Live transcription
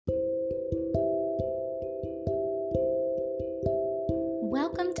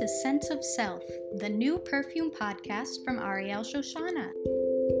Welcome to Sense of Self, the new perfume podcast from Ariel Shoshana.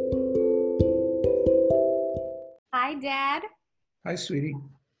 Hi, Dad. Hi, sweetie.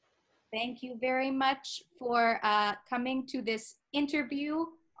 Thank you very much for coming to this interview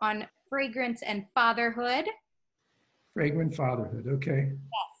on fragrance and fatherhood. Fragrant fatherhood. Okay.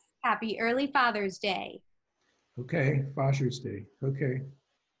 Happy early Father's Day. Okay. Father's Day. Okay.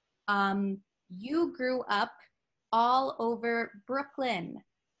 You grew up all over Brooklyn.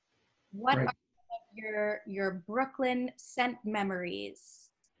 What Right. are your Brooklyn scent memories?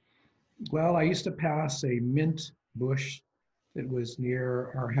 Well, I used to pass a mint bush that was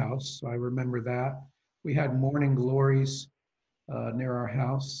near our house, so I remember that. We had morning glories near our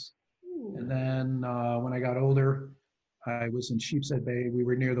house. And then when I got older, I was in Sheepshead Bay. We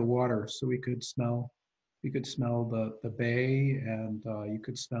were near the water, so we could smell the bay, and you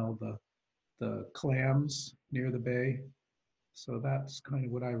could smell the clams near the bay. So that's kind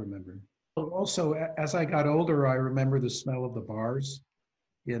of what I remember. Also, as I got older, I remember the smell of the bars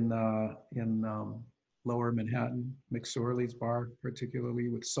in Lower Manhattan, McSorley's bar, particularly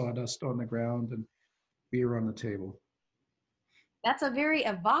with sawdust on the ground and beer on the table. That's a very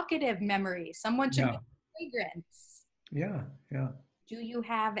evocative memory. Someone to Yeah, make fragrance. yeah, yeah. Do you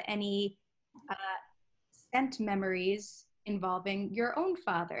have any uh, scent memories involving your own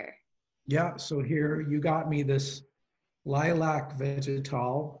father? Yeah, so here you got me this lilac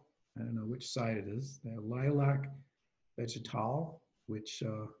vegetal. I don't know which side it is. The lilac vegetal, which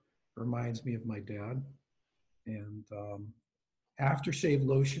reminds me of my dad. And aftershave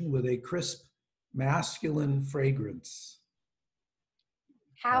lotion with a crisp masculine fragrance.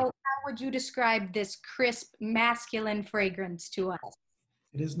 How would you describe this crisp masculine fragrance to us?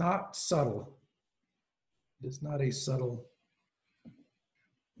 It is not subtle. It is not a subtle.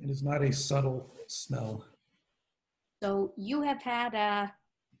 It is not a subtle smell. So you have had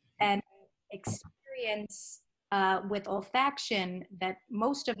an experience with olfaction that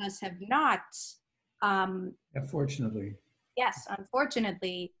most of us have not. Unfortunately. Yes,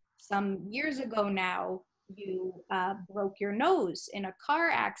 unfortunately, some years ago now, you broke your nose in a car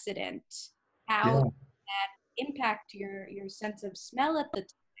accident. How Yeah. did that impact your sense of smell at the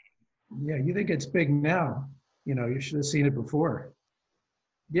time? Yeah, you think it's big now. You should have seen it before.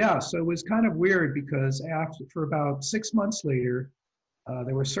 Yeah, so it was kind of weird because for about 6 months later,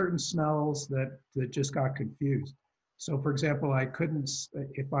 there were certain smells that just got confused. So for example,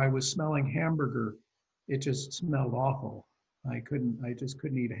 if I was smelling hamburger, it just smelled awful. I just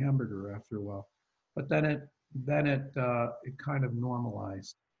couldn't eat a hamburger after a while. But then it kind of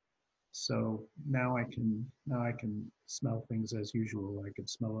normalized. So now I can smell things as usual. I could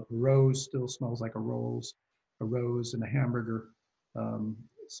smell it. A rose still smells like a rose. A rose and a hamburger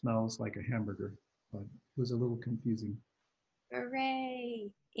smells like a hamburger, but it was a little confusing.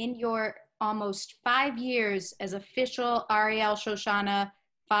 Hooray! In your almost 5 years as official Ariel Shoshana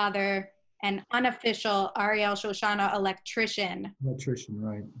father and unofficial Ariel Shoshana electrician, Electrician,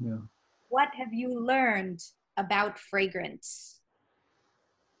 right? Yeah. what have you learned about fragrance?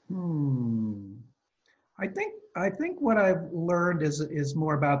 Hmm. I think what I've learned is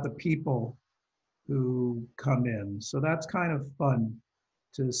more about the people who come in. So that's kind of fun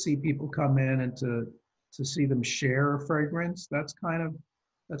to see people come in and to see them share a fragrance. That's kind of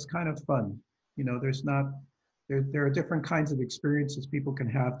fun. There's not there are different kinds of experiences people can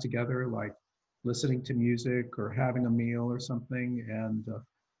have together, like listening to music or having a meal or something. And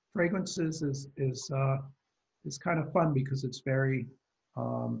fragrances is kind of fun because it's very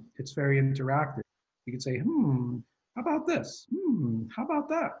interactive. You can say, how about this? How about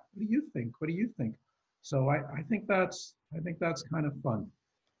that? What do you think? What do you think? So I think that's kind of fun.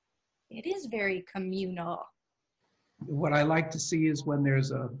 It is very communal. What I like to see is when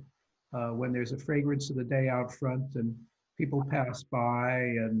there's a fragrance of the day out front and people pass by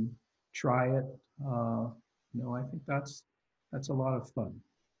and try it. I think that's a lot of fun.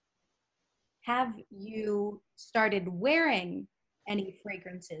 Have you started wearing any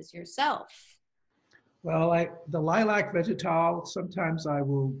fragrances yourself? Well, the lilac vegetal, sometimes I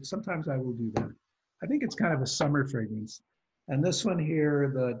will do that. I think it's kind of a summer fragrance. And this one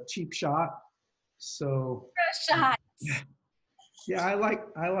here, the cheap shot. So Shot. yeah, I like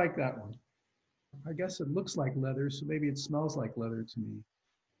that one. I guess it looks like leather, so maybe it smells like leather to me.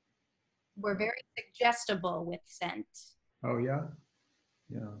 We're very suggestible with scent. Oh yeah?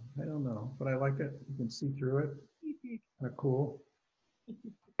 Yeah, I don't know, but I like it. You can see through it. Kind of cool.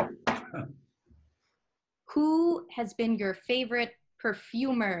 Who has been your favorite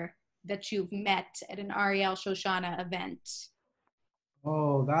perfumer that you've met at an Ariel Shoshana event?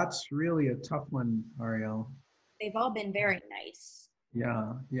 Oh, that's really a tough one, Ariel. They've all been very nice.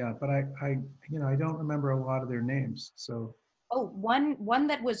 Yeah, yeah, but I don't remember a lot of their names. So Oh, one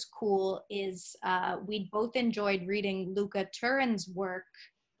that was cool is we both enjoyed reading Luca Turin's work.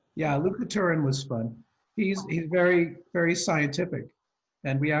 yeah, Luca Turin was fun. He's very very scientific,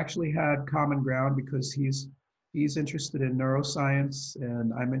 and we actually had common ground because he's interested in neuroscience,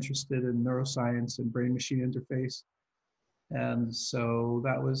 and I'm interested in neuroscience and brain machine interface. And so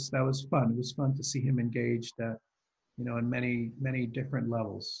that was fun. It was fun to see him engaged at in many different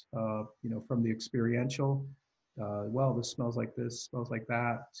levels. From the experiential, well, this smells like this, smells like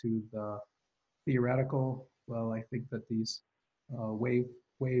that, to the theoretical. Well, I think that these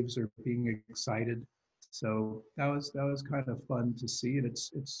waves are being excited. So that was kind of fun to see, and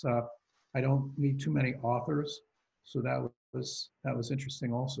it's I don't meet too many authors, so that was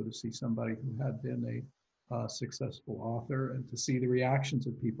interesting also to see somebody who had been a successful author and to see the reactions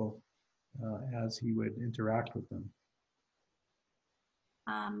of people as he would interact with them.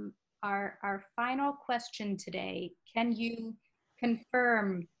 Um, our final question today, can you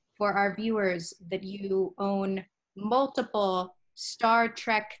confirm for our viewers that you own multiple Star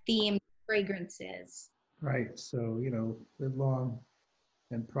Trek themed fragrances? Right. So, live long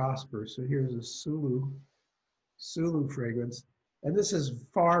and prosper. So here's a Sulu fragrance. And this is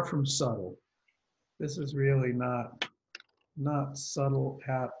far from subtle. This is really not subtle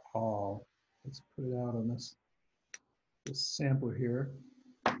at all. Let's put it out on this sampler here.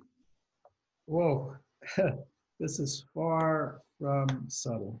 Whoa. This is far from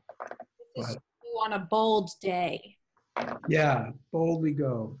subtle. This is But on a bold day. yeah, boldly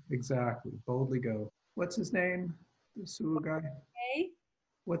go. Exactly. Boldly go. What's his name? The Sulu guy? Okay.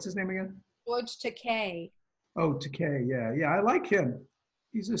 What's his name again? George Takei. Oh, Takei. Yeah, yeah. I like him.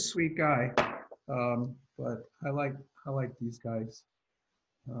 He's a sweet guy. But I like these guys.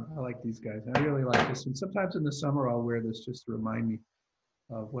 I like these guys. I really like this one. Sometimes in the summer I'll wear this just to remind me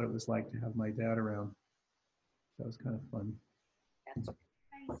of what it was like to have my dad around. That was kind of fun. That's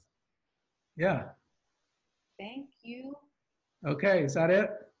nice. Yeah. Thank you. Okay. Is that it?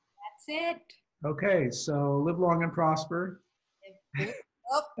 That's it. Okay. So live long and prosper.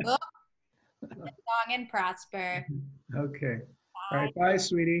 Oh, oh. Live long and prosper. Okay. All Bye. right. Bye,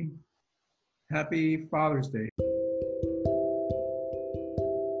 sweetie. Happy Father's Day.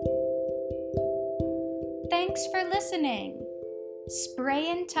 Thanks for listening. Spray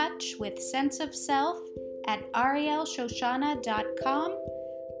in touch with Sense of Self at arielshoshana.com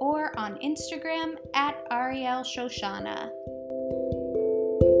or on Instagram at arielshoshana.